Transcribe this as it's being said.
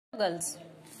circles.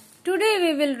 Today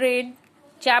we will read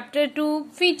Chapter 2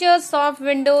 Features of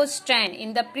Windows 10.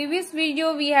 In the previous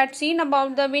video we had seen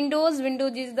about the Windows.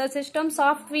 Windows is the system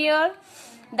software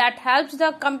that helps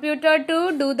the computer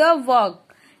to do the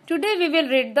work. Today we will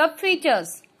read the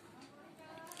features.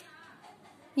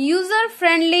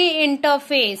 User-friendly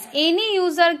interface. Any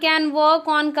user can work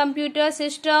on computer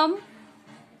system.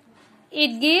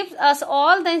 It gives us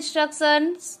all the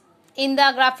instructions in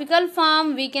the graphical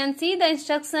form. We can see the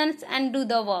instructions and do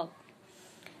the work.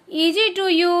 Easy to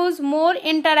use, more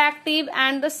interactive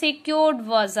and the secured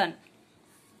version.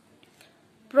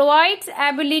 Provides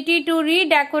ability to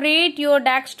redecorate your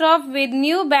desktop with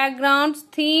new backgrounds,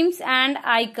 themes and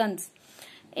icons.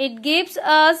 It gives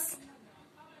us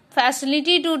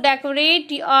facility to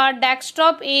decorate our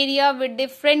desktop area with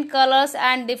different colors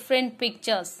and different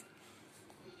pictures.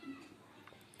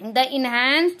 The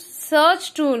enhanced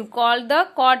search tool called the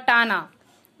Cortana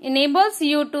enables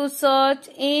you to search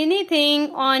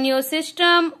anything on your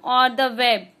system or the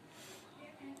web.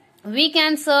 We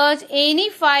can search any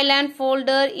file and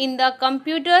folder in the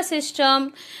computer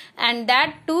system, and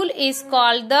that tool is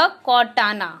called the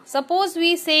Cortana. Suppose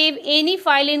we save any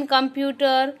file in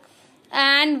computer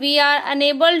and we are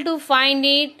unable to find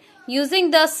it.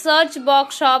 Using the search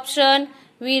box option,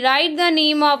 we write the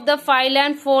name of the file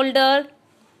and folder,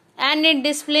 and it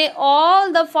displays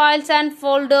all the files and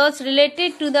folders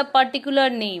related to the particular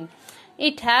name.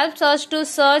 It helps us to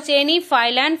search any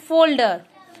file and folder.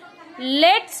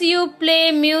 Lets you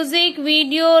play music,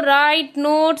 video, write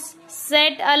notes,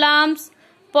 set alarms,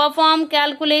 perform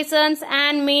calculations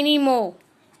and many more.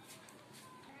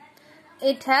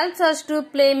 It helps us to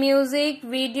play music,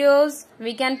 videos.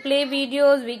 We can play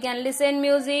videos, we can listen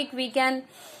music, we can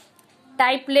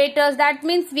type letters. That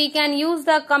means we can use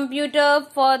the computer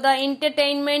for the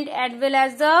entertainment as well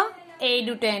as the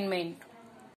edutainment.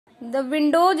 The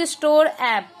Windows Store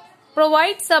app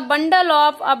provides a bundle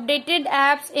of updated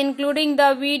apps including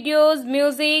the videos,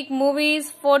 music, movies,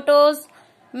 photos,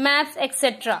 maps,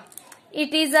 etc.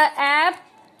 It is an app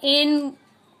in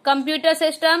computer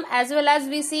system as well as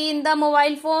we see in the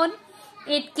mobile phone.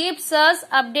 It keeps us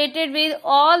updated with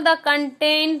all the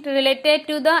content related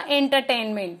to the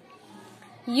entertainment.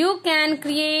 You can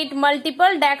create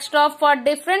multiple desktops for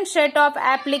different set of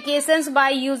applications by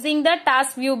using the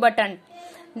task view button.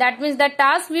 That means the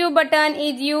task view button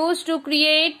is used to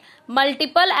create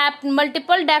multiple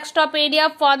desktop area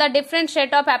for the different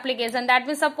set of applications. That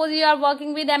means suppose you are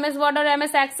working with MS Word or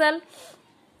MS Excel,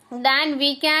 then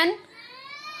we can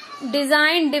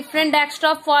design different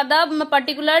desktop for the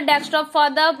particular desktop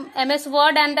for the MS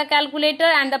Word and the calculator,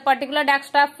 and the particular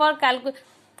desktop for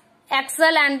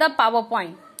Excel and the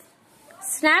PowerPoint.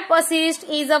 Snap Assist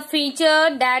is a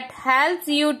feature that helps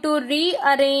you to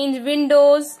rearrange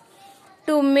windows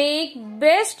to make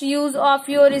best use of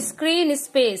your screen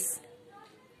space.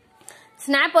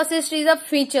 Snap Assist is a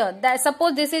feature that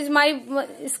suppose this is my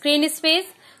screen space.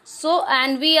 So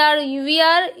and we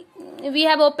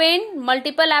have opened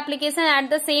multiple applications at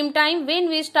the same time. When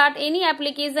we start any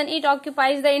application, it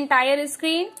occupies the entire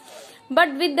screen.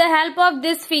 But with the help of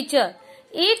this feature,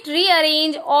 it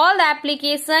rearrange all the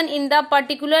application in the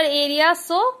particular area.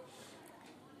 So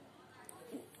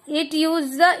it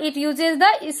uses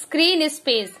the screen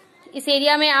space. इस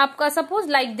area में आपका suppose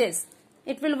like this,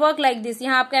 it will work like this.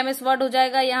 यहाँ आपका MS word हो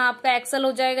जाएगा, यहाँ आपका Excel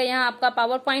हो जाएगा, यहाँ आपका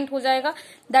पावर पॉइंट हो जाएगा.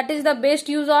 That is the best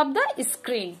use of the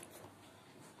screen.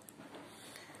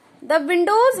 The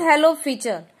Windows hello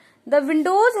feature. The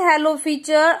Windows Hello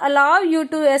feature allows you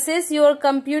to access your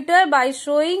computer by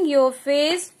showing your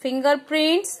face,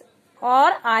 fingerprints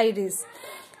or iris.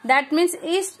 That means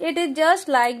it is just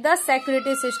like the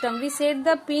security system. We set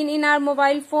the pin in our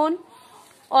mobile phone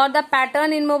or the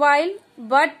pattern in mobile,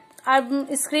 but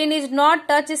our screen is not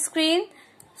touch screen,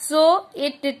 so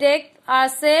it detects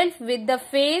ourselves with the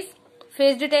face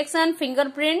detection,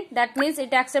 fingerprint. That means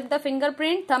it accepts the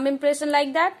fingerprint, thumb impression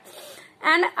like that.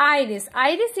 And iris.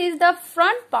 Iris is the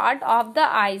front part of the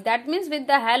eyes. That means with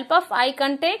the help of eye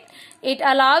contact, it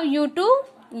allows you to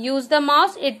use the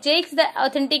mouse. It checks the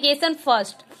authentication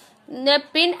first. The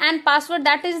PIN and password,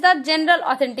 that is the general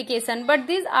authentication. But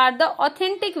these are the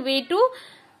authentic way to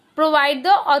provide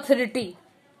the authority.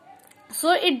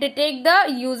 So it detects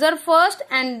the user first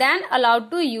and then allowed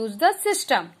to use the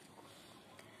system.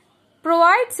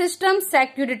 Provide system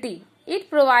security. It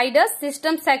provides us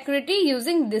system security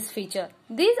using this feature.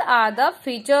 These are the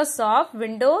features of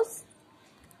Windows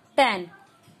 10.